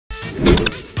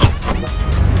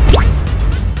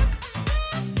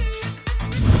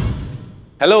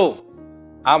Hello,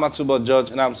 I'm Atubo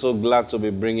George, and I'm so glad to be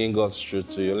bringing God's truth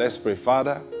to you. Let's pray.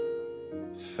 Father,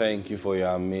 thank you for your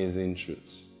amazing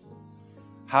truths.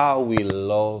 How we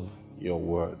love your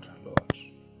word, Lord.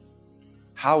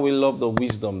 How we love the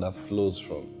wisdom that flows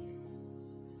from you.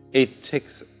 It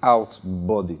takes out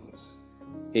burdens.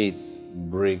 It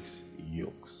breaks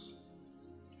yokes.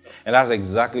 And that's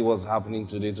exactly what's happening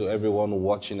today to everyone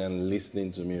watching and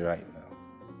listening to me right now.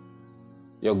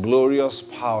 Your glorious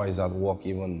power is at work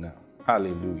even now.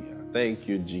 Hallelujah. Thank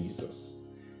you, Jesus.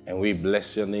 And we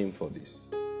bless your name for this.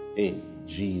 In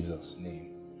Jesus'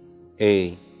 name.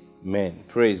 Amen.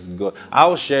 Praise God. I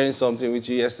was sharing something with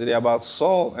you yesterday about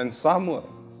Saul and Samuel.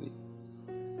 See,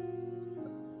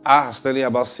 I was telling you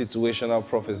about situational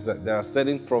prophecies. There are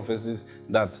certain prophecies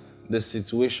that the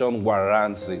situation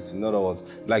warrants it. In other words,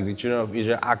 like the children of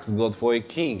Israel asked God for a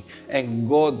king. And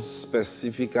God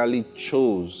specifically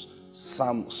chose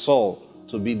Saul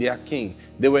to be their king.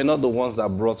 They were not the ones that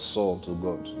brought Saul to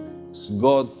God.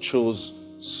 God chose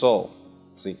Saul.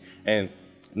 See, and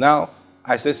now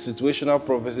I said situational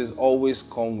prophecies always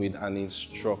come with an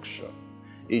instruction.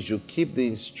 If you keep the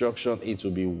instruction, it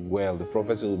will be well. The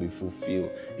prophecy will be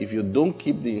fulfilled. If you don't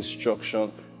keep the instruction,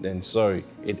 then sorry,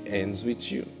 it ends with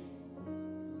you.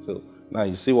 So now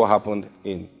you see what happened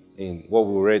in what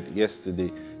we read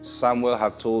yesterday. Samuel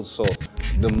had told Saul,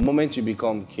 the moment you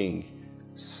become king,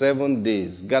 7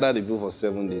 days, gather the people for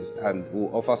 7 days, and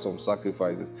we'll offer some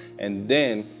sacrifices. And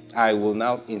then I will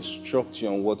now instruct you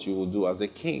on what you will do as a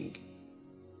king.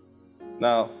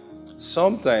 Now,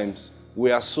 sometimes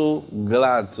we are so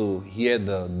glad to hear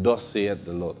the thus saith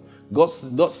the Lord. Thus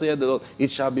saith the Lord,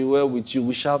 it shall be well with you.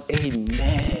 We shout,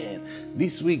 amen.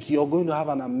 This week, you're going to have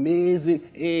an amazing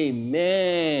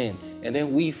amen. And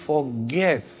then we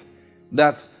forget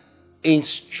that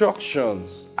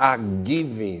instructions are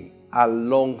given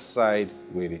alongside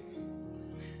with it.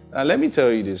 Now, let me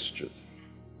tell you this truth.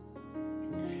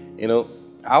 You know,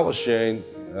 I was sharing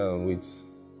with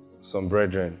some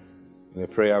brethren in a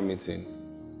prayer meeting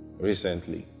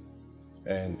recently,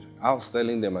 and I was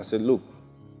telling them, I said, look,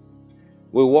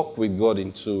 we walk with God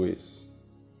in two ways.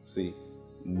 See,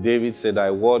 David said, thy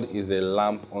word is a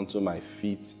lamp unto my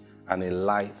feet and a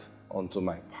light unto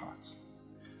my path.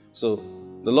 So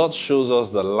the Lord shows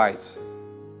us the light.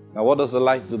 Now, what does the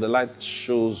light do? The light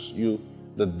shows you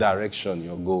the direction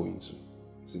you're going to.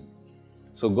 See?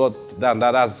 So God,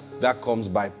 that comes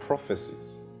by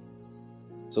prophecies.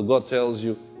 So God tells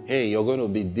you, hey, you're going to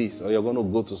be this, or you're going to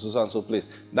go to so and so place.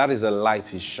 That is a light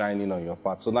He's shining on your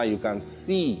path. So now you can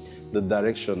see the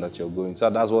direction that you're going. So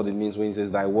that's what it means when He says,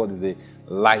 thy word is a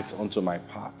light unto my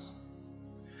path.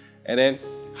 And then,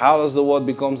 how does the word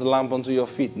becomes a lamp unto your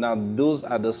feet? Now, those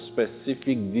are the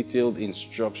specific, detailed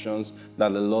instructions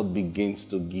that the Lord begins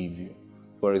to give you.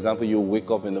 For example, you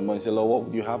wake up in the morning and say, Lord, what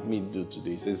would you have me do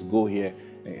today? He says, go here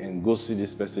and go see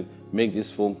this person, make this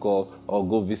phone call, or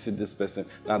go visit this person.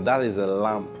 Now, that is a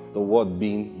lamp, the word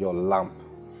being your lamp.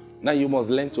 Now, you must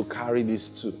learn to carry this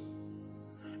too.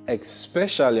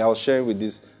 Especially, I'll share with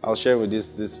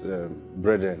this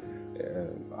brethren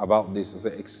about this. I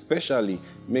say, especially,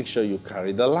 make sure you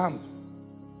carry the lamp.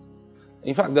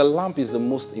 In fact, the lamp is the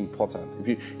most important.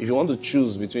 If you want to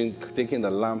choose between taking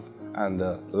the lamp and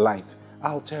the light,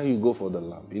 I'll tell you, go for the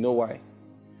lamp. You know why?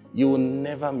 You will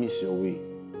never miss your way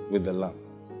with the lamp.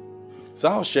 So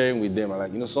I was sharing with them,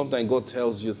 like, sometimes God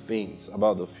tells you things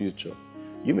about the future.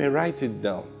 You may write it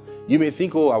down. You may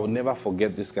think, oh, I will never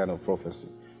forget this kind of prophecy.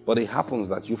 But it happens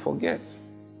that you forget.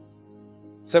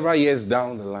 Several years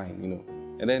down the line,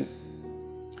 And then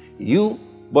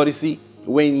but you see,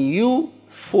 when you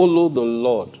follow the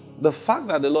Lord, the fact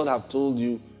that the Lord have told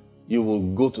you, you will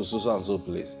go to so and so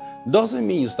place, doesn't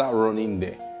mean you start running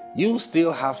there. You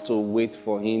still have to wait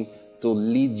for Him to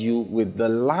lead you with the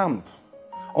lamp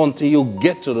until you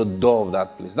get to the door of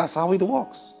that place. That's how it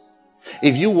works.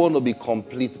 If you want to be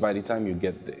complete by the time you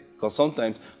get there, because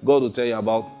sometimes God will tell you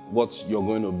about what you're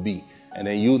going to be, and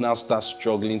then you now start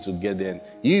struggling to get there. And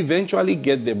you eventually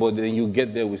get there, but then you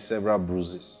get there with several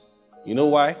bruises. You know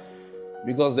why?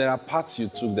 Because there are paths you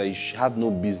took that you had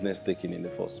no business taking in the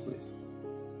first place.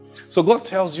 So God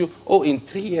tells you, oh, in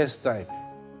 3 years' time,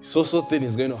 so thing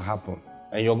is going to happen,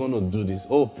 and you're going to do this.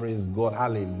 Oh, praise God,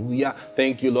 hallelujah.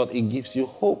 Thank you, Lord. It gives you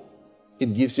hope.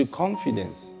 It gives you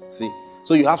confidence. See?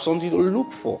 So you have something to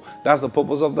look for. That's the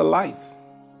purpose of the lights.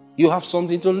 You have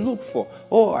something to look for.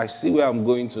 Oh, I see where I'm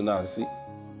going to now. See?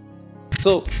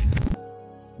 So,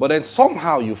 but then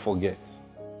somehow you forget.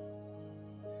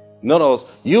 In other words,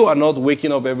 you are not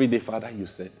waking up every day, Father, you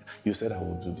said. You said I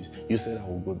will do this. You said I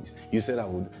will go this. You said I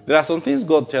would. There are some things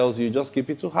God tells you, just keep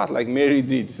it to heart, like Mary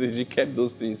did. She says she kept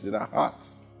those things in her heart.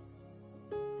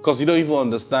 Because you don't even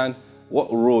understand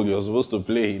what role you're supposed to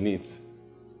play in it.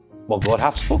 But God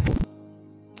has spoken.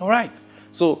 All right.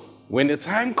 So when the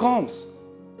time comes,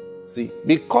 see,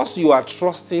 because you are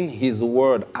trusting his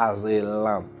word as a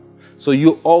lamp. So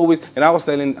you always, and I was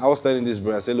telling this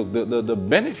brother, I said, look, the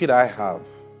benefit I have,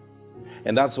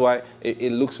 and that's why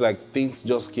it looks like things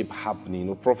just keep happening. You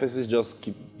know, prophecies just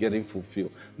keep getting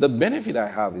fulfilled. The benefit I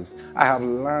have is I have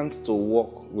learned to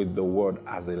walk with the word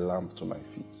as a lamp to my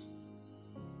feet.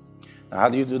 Now, how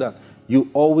do you do that?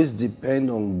 You always depend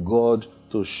on God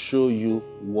to show you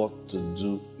what to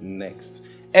do next.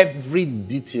 Every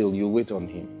detail, you wait on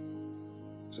him.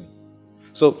 See?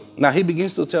 So now he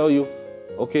begins to tell you,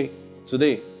 okay,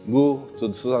 today, go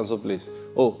to so and so place.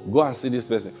 Oh, go and see this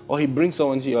person. Or he brings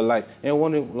someone into your life and you're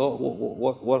wondering,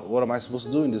 what am I supposed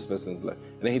to do in this person's life?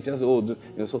 And then he tells you,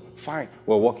 oh, so fine,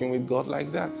 we're walking with God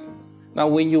like that. Now,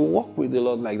 when you walk with the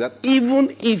Lord like that, even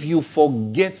if you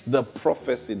forget the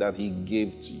prophecy that he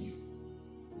gave to you,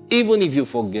 even if you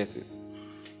forget it,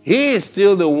 he is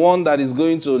still the one that is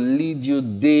going to lead you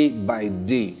day by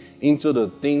day into the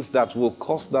things that will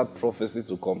cause that prophecy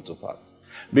to come to pass.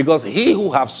 Because he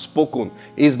who has spoken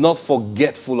is not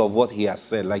forgetful of what he has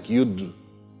said like you do.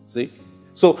 See?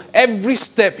 So every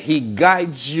step he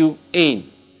guides you in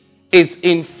is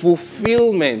in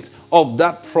fulfillment of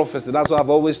that prophecy. That's why I've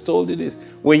always told you this.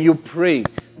 When you pray,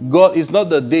 God, it's not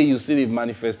the day you see the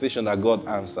manifestation that God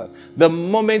answered. The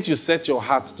moment you set your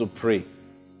heart to pray,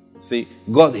 see,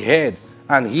 God heard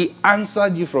and he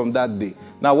answered you from that day.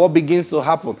 Now what begins to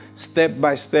happen? Step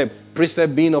by step,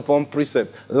 precept being upon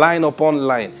precept, line upon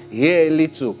line, here a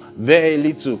little, there a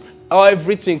little.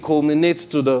 Everything culminates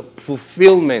to the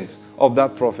fulfillment of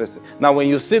that prophecy. Now when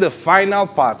you see the final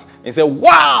part and say,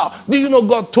 wow, do you know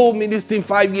God told me this thing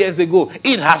 5 years ago?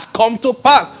 It has come to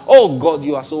pass. Oh God,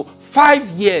 you are so 5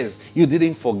 years, you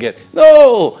didn't forget.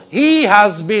 No, he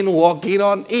has been working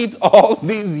on it all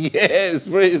these years.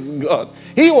 Praise God.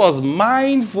 He was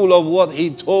mindful of what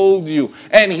he told you.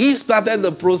 And he started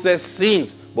the process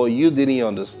since. But you didn't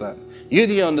understand. You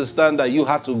didn't understand that you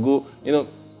had to go,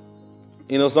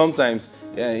 sometimes,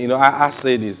 I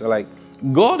say this, like,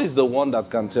 God is the one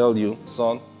that can tell you,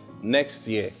 son, next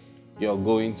year you're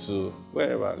going to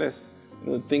wherever. Let's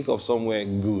think of somewhere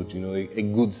good, a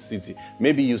good city.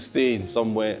 Maybe you stay in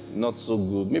somewhere not so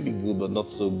good, maybe good but not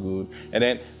so good. And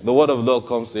then the word of the Lord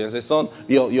comes to you and says, son,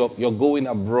 you're going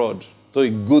abroad to a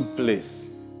good place.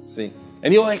 See?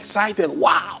 And you're excited.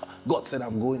 Wow. God said,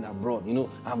 I'm going abroad.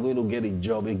 I'm going to get a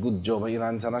job, a good job, an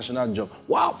international job.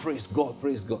 Wow, praise God,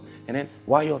 praise God. And then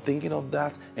while you're thinking of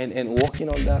that and working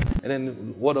on that, and then the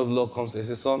word of the Lord comes and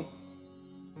says, son,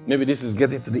 maybe this is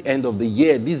getting to the end of the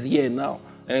year, this year now.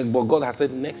 But God has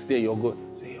said, next year you're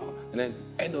going. Say, oh. And then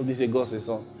end of this year, God says,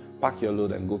 son, pack your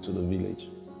load and go to the village.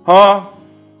 Huh?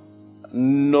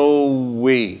 No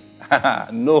way.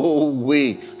 No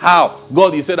way. How?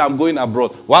 God, you said I'm going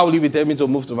abroad. Why will you be telling me to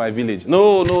move to my village?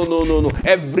 No.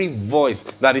 Every voice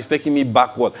that is taking me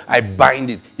backward, I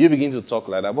bind it. You begin to talk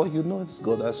like that, but you know it's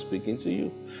God that's speaking to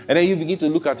you. And then you begin to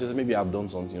look at yourself, maybe I've done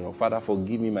something wrong. Father,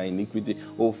 forgive me my iniquity.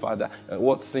 Oh, Father,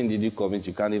 what sin did you commit?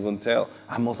 You can't even tell.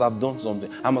 I must have done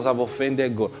something. I must have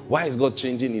offended God. Why is God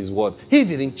changing his word? He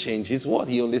didn't change his word.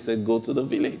 He only said go to the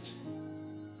village.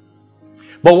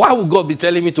 But why would God be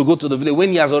telling me to go to the village when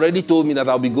he has already told me that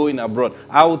I'll be going abroad?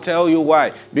 I will tell you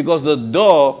why. Because the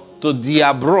door to the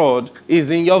abroad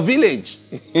is in your village.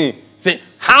 Say,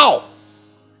 how?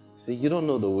 See, you don't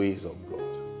know the ways of God.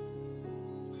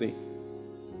 See?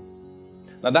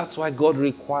 Now that's why God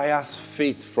requires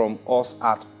faith from us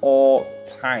at all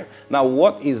time. Now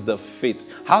what is the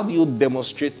faith? How do you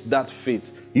demonstrate that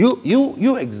faith?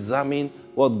 You examine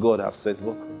what God has said.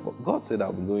 God said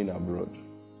I'll be going abroad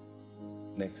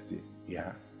next year.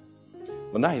 Yeah.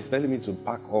 But now he's telling me to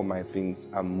pack all my things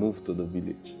and move to the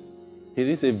village. He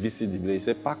didn't say visit the village. He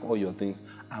said pack all your things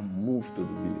and move to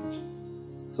the village.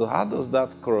 So how does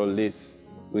that correlate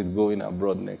with going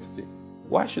abroad next year?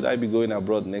 Why should I be going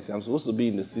abroad next year? I'm supposed to be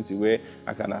in the city where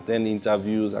I can attend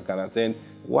interviews, I can attend.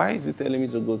 Why is he telling me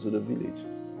to go to the village?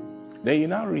 Then you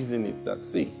now reason it that,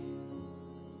 see,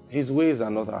 his ways are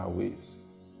not our ways.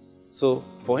 So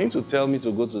for him to tell me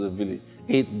to go to the village,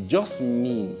 it just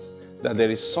means that there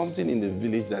is something in the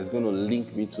village that's going to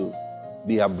link me to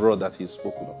the abroad that he's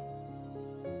spoken of.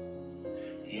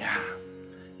 Yeah.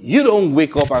 You don't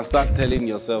wake up and start telling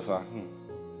yourself,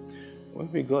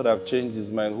 maybe God have changed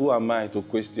his mind. Who am I to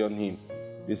question him?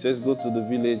 He says, go to the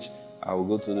village. I will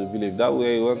go to the village. That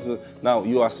way you want to. Now,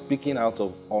 you are speaking out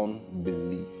of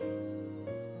unbelief.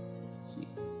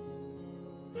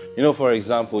 You know, for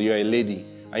example, you're a lady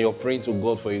and you're praying to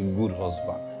God for a good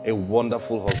husband, a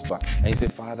wonderful husband. And you say,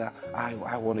 Father,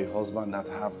 I want a husband that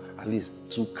have at least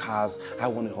 2 cars. I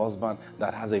want a husband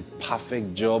that has a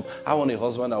perfect job. I want a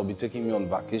husband that will be taking me on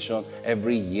vacation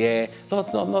every year.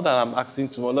 Not that I'm asking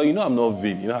too much. Lord, you know I'm not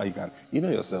vain. You know how you can. You know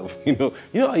yourself. Lord,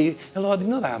 you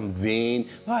know that I'm vain.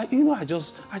 You know,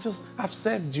 I've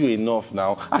served you enough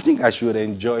now. I think I should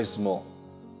enjoy small.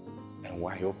 And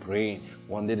while you're praying,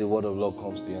 one day the word of the Lord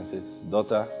comes to you and says,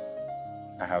 daughter,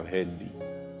 I have heard thee,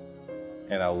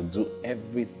 and I will do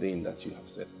everything that you have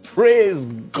said. Praise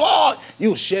God!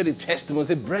 You share the testimony.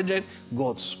 Say, brethren,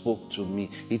 God spoke to me.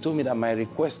 He told me that my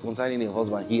request concerning a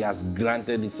husband, he has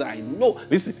granted it. So I know.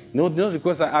 Listen, the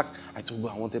request I asked, I told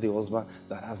God I wanted a husband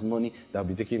that has money, that will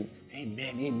be taking.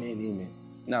 Amen, amen, amen.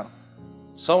 Now,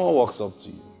 someone walks up to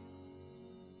you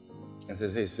and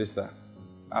says, hey, sister,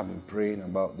 I've been praying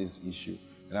about this issue,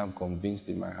 and I'm convinced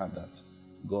in my heart that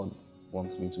God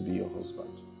wants me to be your husband.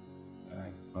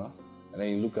 And huh? And then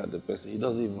you look at the person, he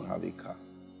doesn't even have a car.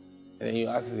 And then you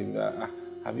ask him,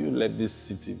 have you left this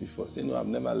city before? Say, no, I've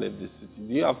never left this city.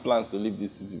 Do you have plans to leave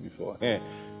this city before?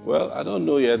 Well, I don't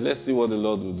know yet. Let's see what the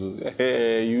Lord will do.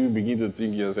 You begin to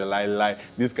think yourself, lie,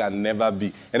 this can never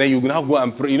be. And then you now go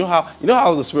and pray. You know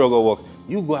how the Spirit of God works?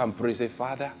 You go and pray, say,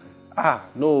 Father,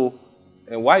 no.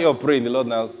 And while you're praying, the Lord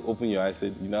now open your eyes,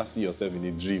 said, you now see yourself in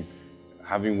a dream,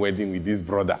 having wedding with this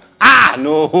brother.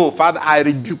 No, Father, I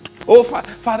rebuke. Oh,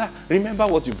 Father, remember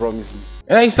what you promised me.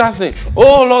 And then you start saying,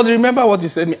 oh, Lord, remember what you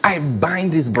said to me. I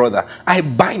bind this brother. I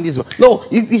bind this brother. No,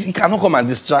 he cannot come and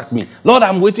distract me. Lord,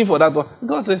 I'm waiting for that one.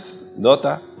 God says,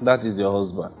 daughter, that is your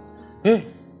husband. Hey.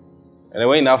 And then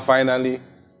when you now finally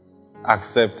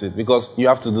accept it, because you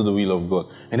have to do the will of God.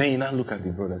 And then you now look at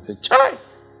the brother and say, Chai,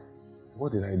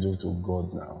 what did I do to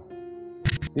God now?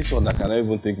 This one that cannot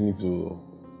even take me to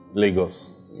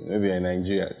Lagos. Maybe in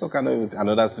Nigeria. It's not kind of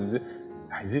another city.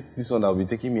 Is it this one that will be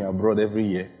taking me abroad every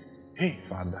year? Hey,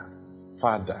 Father.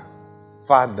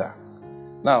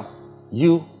 Now,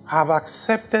 you have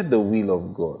accepted the will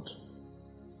of God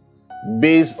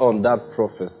based on that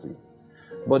prophecy.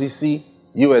 But you see,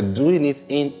 you were doing it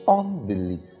in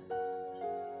unbelief.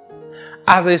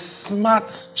 As a smart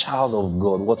child of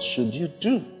God, what should you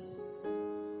do?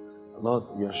 Lord,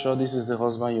 you're sure this is the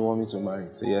husband you want me to marry?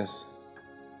 Say, yes.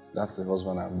 That's the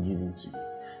husband I'm giving to you.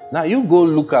 Now you go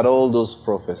look at all those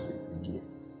prophecies again.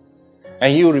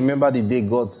 And you remember the day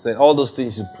God said, all those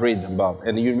things you prayed about.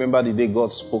 And you remember the day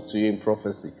God spoke to you in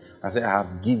prophecy and said, I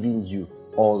have given you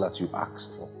all that you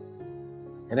asked for.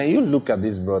 And then you look at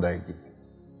this brother again.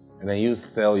 And then you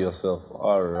tell yourself,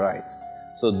 all right.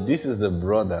 So this is the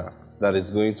brother that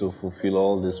is going to fulfill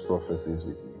all these prophecies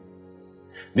with me.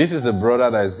 This is the brother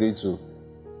that is going to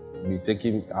be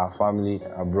taking our family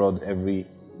abroad every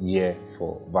year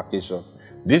for vacation.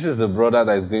 This is the brother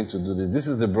that is going to do this. This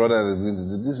is the brother that is going to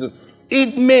do this.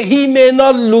 He may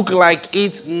not look like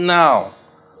it now,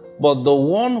 but the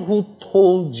one who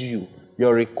told you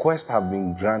your request have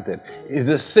been granted is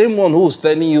the same one who is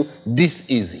telling you this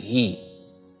is he.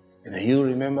 And then you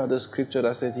remember the scripture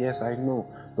that said, yes, I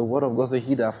know. The word of God says,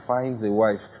 he that finds a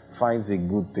wife finds a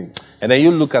good thing. And then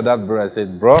you look at that brother and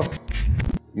said, bro,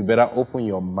 you better open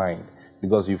your mind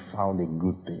because you found a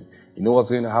good thing. You know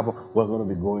what's going to happen? We're going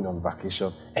to be going on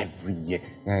vacation every year.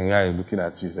 And you're looking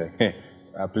at you and say, hey,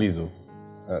 please,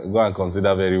 go and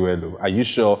consider very well. Are you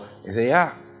sure? He say,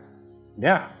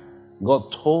 yeah.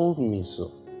 God told me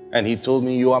so. And he told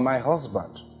me you are my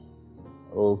husband.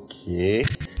 Okay.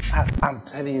 I'm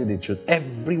telling you the truth.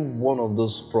 Every one of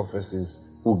those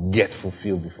prophecies will get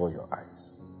fulfilled before your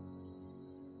eyes.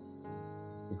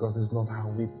 Because it's not how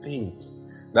we think.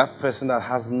 That person that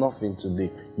has nothing today,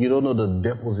 you don't know the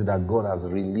deposit that God has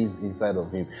released inside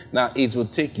of him. Now, it will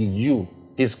take you,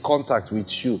 his contact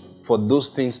with you, for those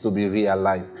things to be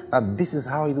realized. Now, this is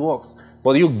how it works.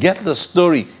 But you get the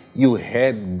story. You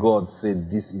heard God say,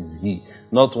 this is he.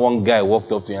 Not one guy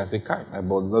walked up to you and said, Kai, my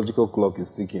biological clock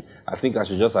is ticking. I think I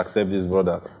should just accept this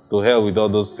brother. To hell with all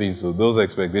those things, so those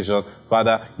expectations.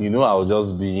 Father, you know I'll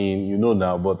just be in, you know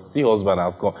now, but see husband,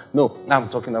 I've come. No, I'm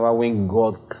talking about when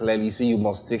God clearly see you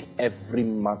must take every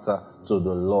matter to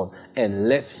the Lord and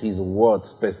let his word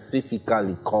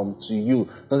specifically come to you.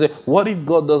 Don't say, what if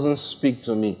God doesn't speak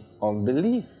to me?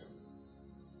 Unbelief.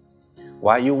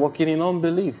 Why are you walking in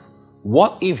unbelief?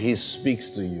 What if he speaks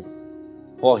to you?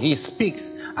 Or he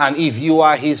speaks, and if you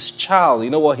are his child, you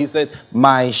know what he said?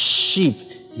 My sheep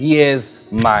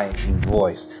hears my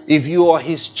voice. If you are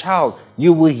his child,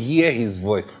 you will hear his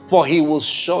voice, for he will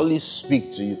surely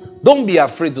speak to you. Don't be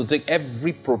afraid to take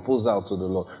every proposal to the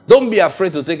Lord. Don't be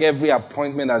afraid to take every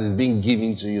appointment that is being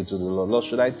given to you to the Lord. Lord,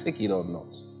 should I take it or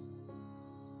not?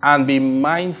 and be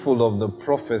mindful of the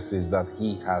prophecies that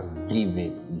he has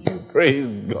given you.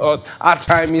 Praise God. Our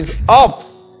time is up.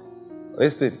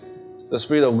 Listen, the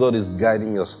Spirit of God is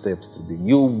guiding your steps today.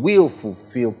 You will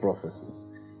fulfill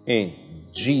prophecies. In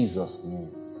Jesus'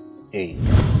 name,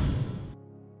 amen.